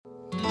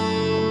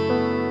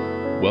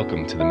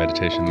Welcome to the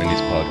Meditation Minis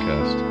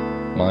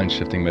podcast,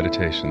 mind-shifting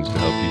meditations to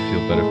help you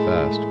feel better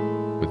fast,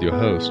 with your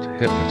host,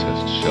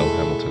 hypnotist Shell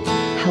Hamilton.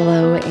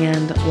 Hello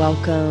and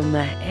welcome.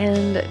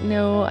 And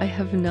no, I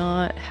have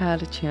not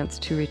had a chance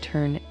to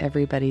return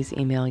everybody's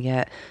email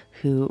yet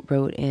who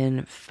wrote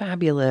in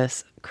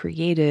fabulous,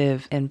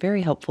 creative, and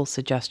very helpful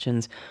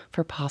suggestions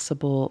for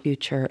possible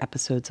future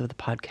episodes of the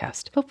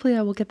podcast. Hopefully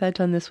I will get that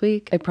done this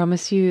week. I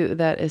promise you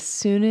that as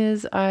soon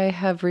as I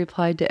have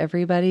replied to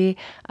everybody,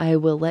 I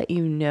will let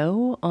you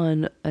know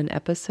on an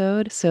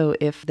episode. So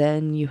if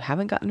then you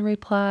haven't gotten a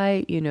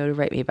reply, you know to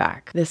write me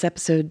back. This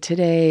episode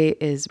today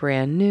is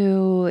brand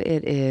new.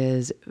 It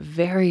is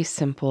very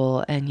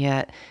simple and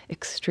yet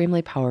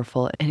extremely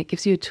powerful. And it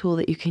gives you a tool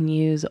that you can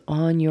use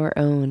on your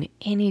own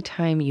anytime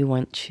you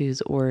want,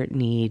 choose, or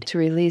need to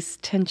release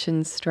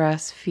tension,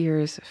 stress,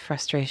 fears,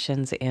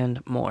 frustrations,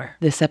 and more.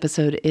 This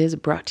episode is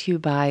brought to you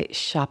by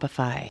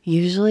Shopify.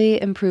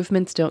 Usually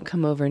improvements don't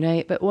come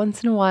overnight, but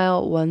once in a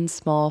while, one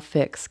small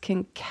fix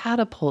can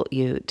catapult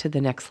you to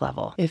the next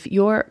level. If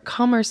your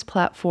commerce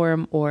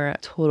platform or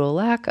total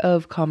lack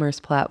of commerce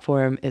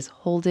platform is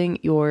holding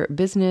your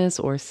business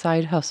or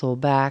side hustle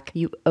back,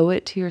 you owe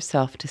it to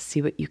yourself to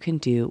see what you can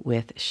do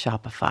with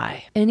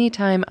Shopify.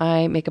 Anytime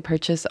I make a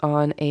purchase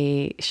on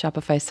a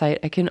Shopify site,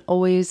 I can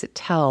always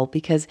tell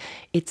because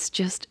it's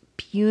just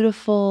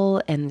beautiful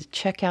and the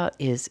checkout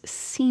is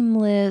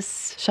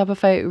seamless.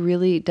 Shopify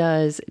really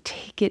does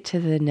take it to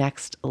the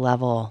next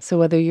level. So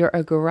whether you're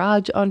a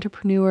garage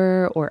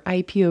entrepreneur or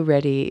IPO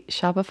ready,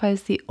 Shopify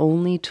is the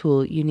only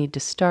tool you need to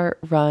start,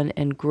 run,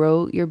 and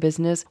grow your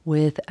business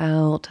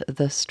without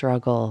the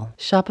struggle.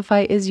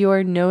 Shopify is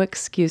your no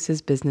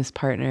excuses business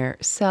partner.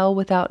 Sell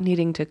without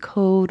needing to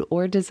code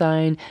or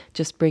design.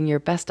 Just bring your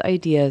best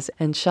ideas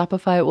and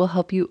Shopify will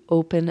help you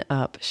open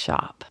up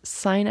shop.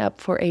 Sign up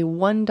for a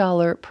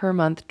 $1 per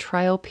month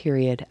trial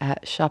period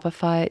at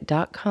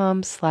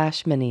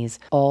shopify.com/minis,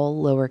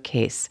 all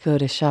lowercase. Go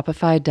to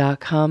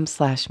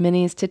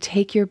shopify.com/minis to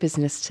take your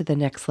business to the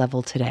next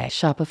level today.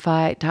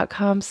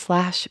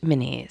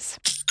 Shopify.com/minis.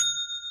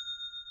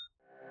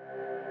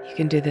 You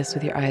can do this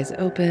with your eyes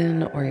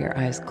open or your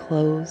eyes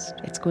closed.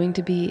 It's going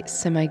to be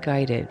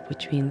semi-guided,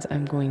 which means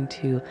I'm going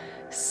to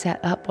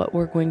set up what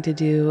we're going to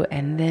do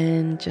and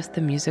then just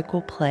the music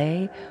will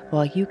play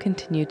while you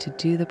continue to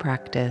do the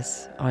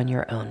practice on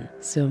your own.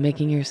 So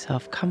making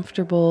yourself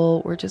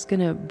comfortable, we're just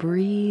going to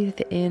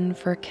breathe in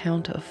for a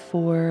count of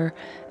 4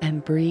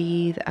 and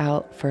breathe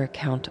out for a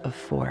count of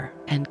 4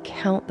 and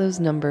count those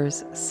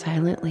numbers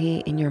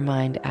silently in your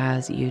mind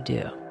as you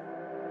do.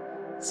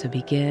 So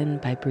begin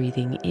by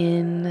breathing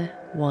in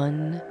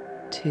 1,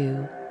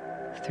 2,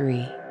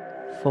 3,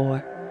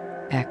 4.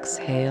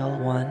 Exhale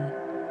 1,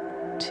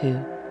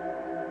 2,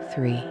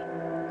 3,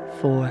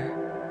 4.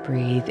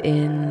 Breathe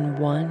in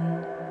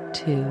 1,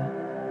 2,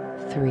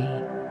 3,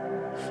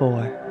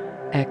 4.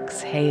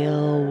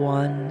 Exhale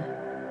 1,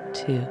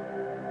 2,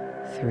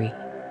 3,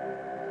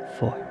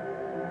 4.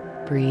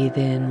 Breathe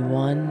in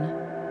 1,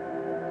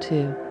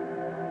 2,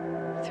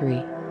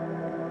 3,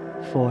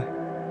 4.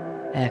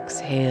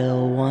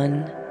 Exhale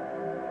 1,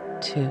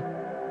 2,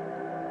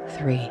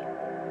 3,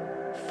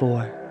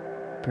 4.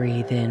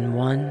 Breathe in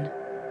 1,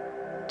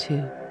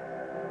 2,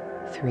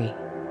 3,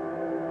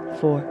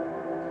 4.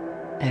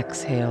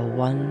 Exhale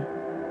 1,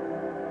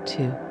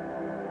 2,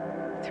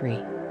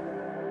 3,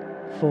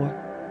 4.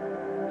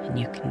 And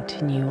you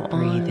continue on.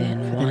 Breathe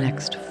in for the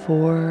next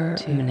 4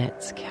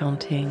 minutes,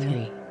 counting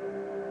 3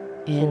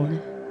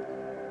 in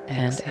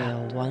and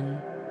exhale out.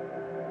 1,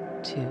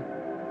 2,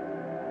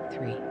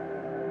 3,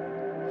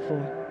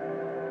 4.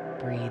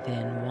 Breathe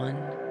in 1,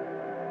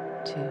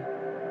 2,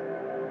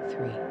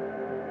 3,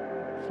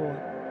 4.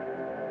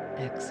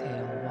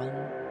 Exhale 1,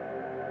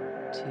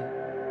 2,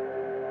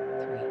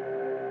 3,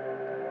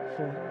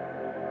 4.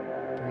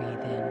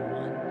 Breathe in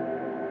 1.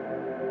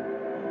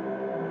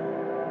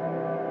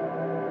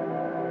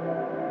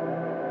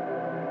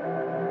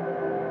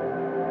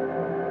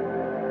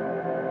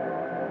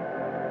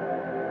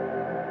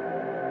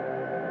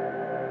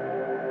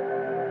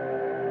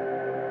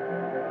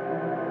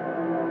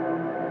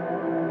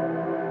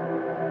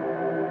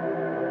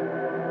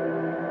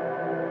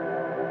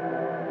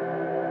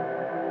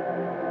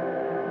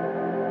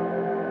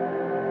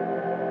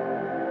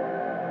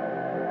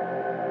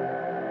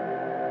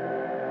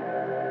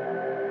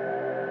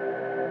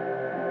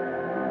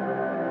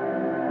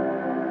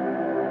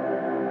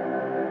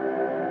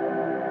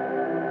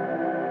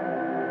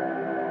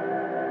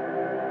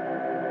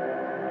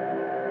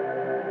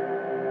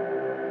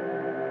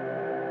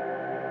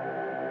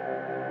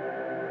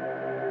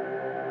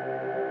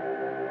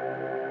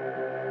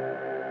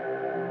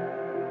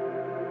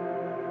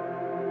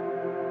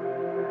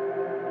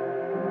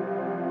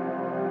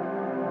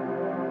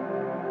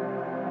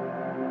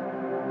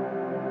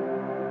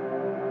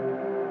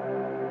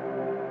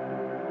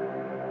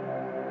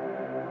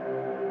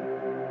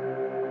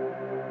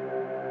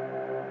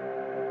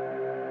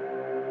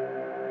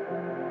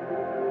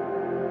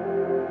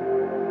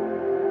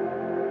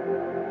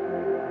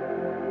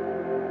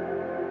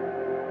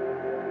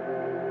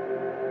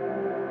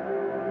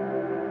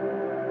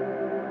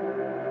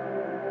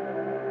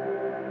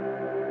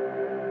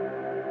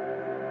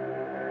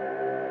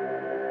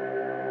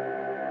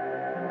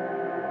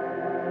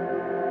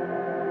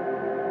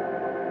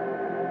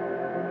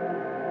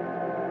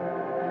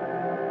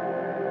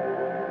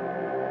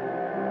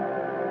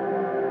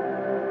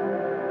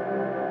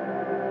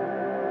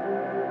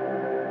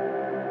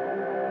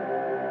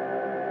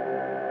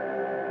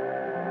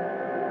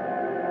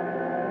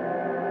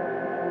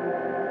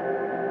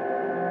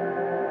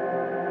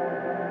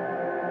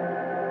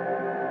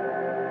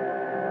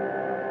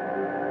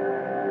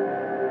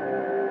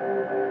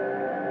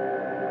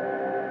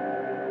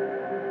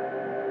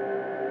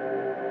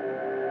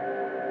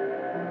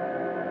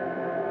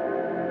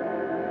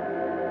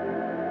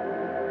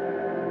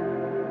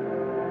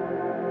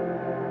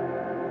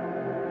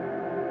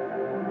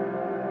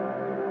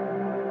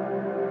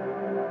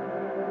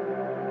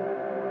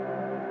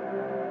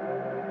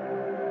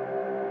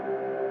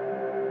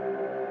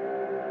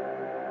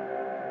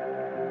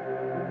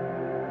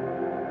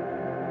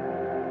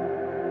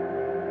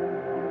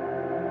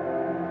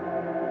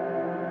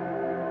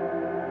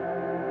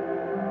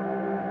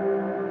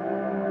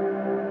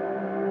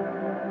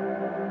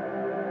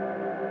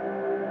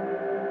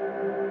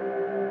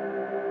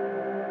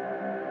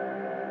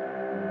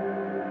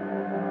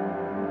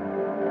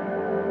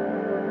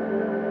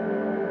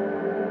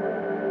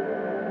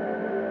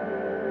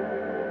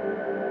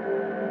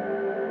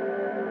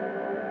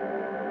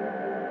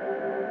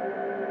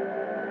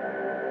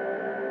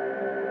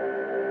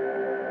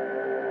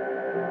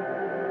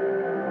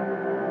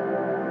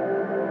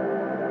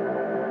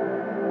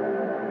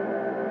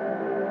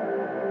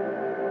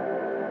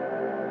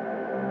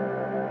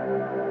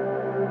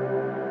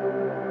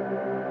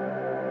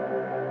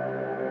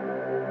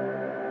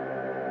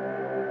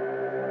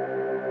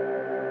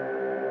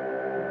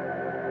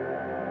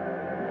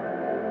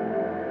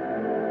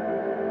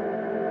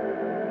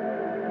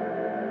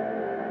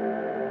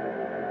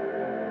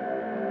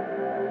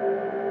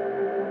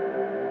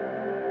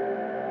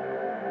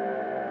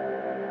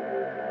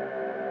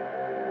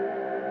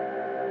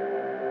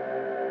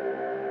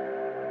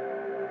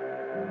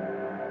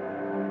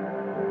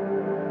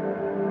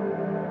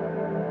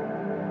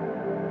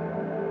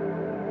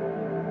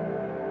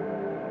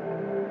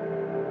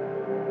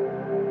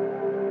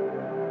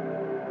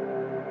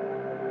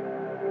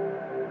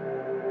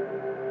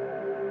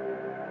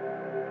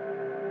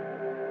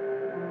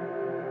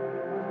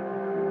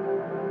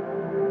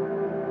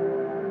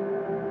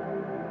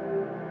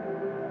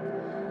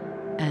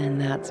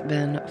 And that's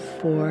been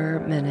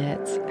 4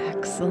 minutes.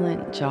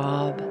 Excellent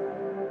job.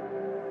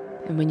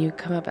 And when you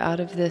come up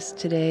out of this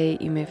today,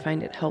 you may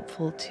find it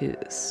helpful to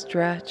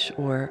stretch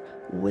or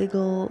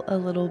wiggle a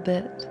little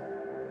bit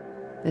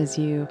as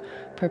you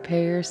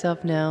prepare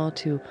yourself now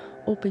to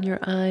open your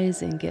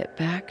eyes and get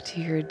back to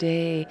your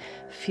day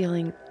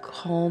feeling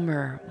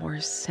calmer, more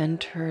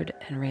centered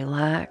and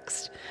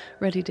relaxed,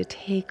 ready to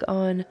take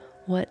on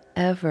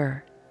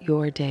whatever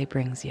your day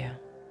brings you.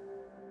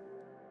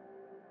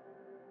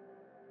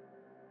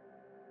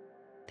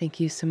 Thank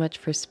you so much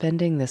for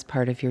spending this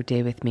part of your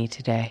day with me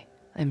today.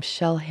 I'm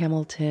Shell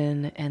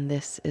Hamilton, and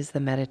this is the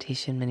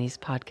Meditation Minis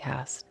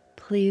podcast.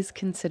 Please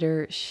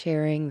consider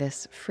sharing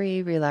this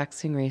free,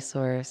 relaxing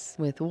resource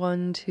with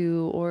 1,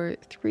 2, or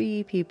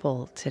 3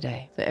 people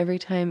today. So every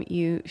time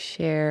you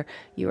share,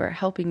 you are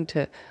helping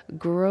to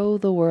grow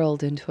the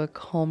world into a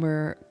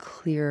calmer,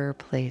 clearer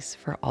place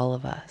for all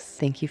of us.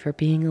 Thank you for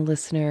being a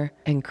listener,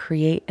 and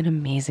create an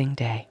amazing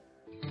day.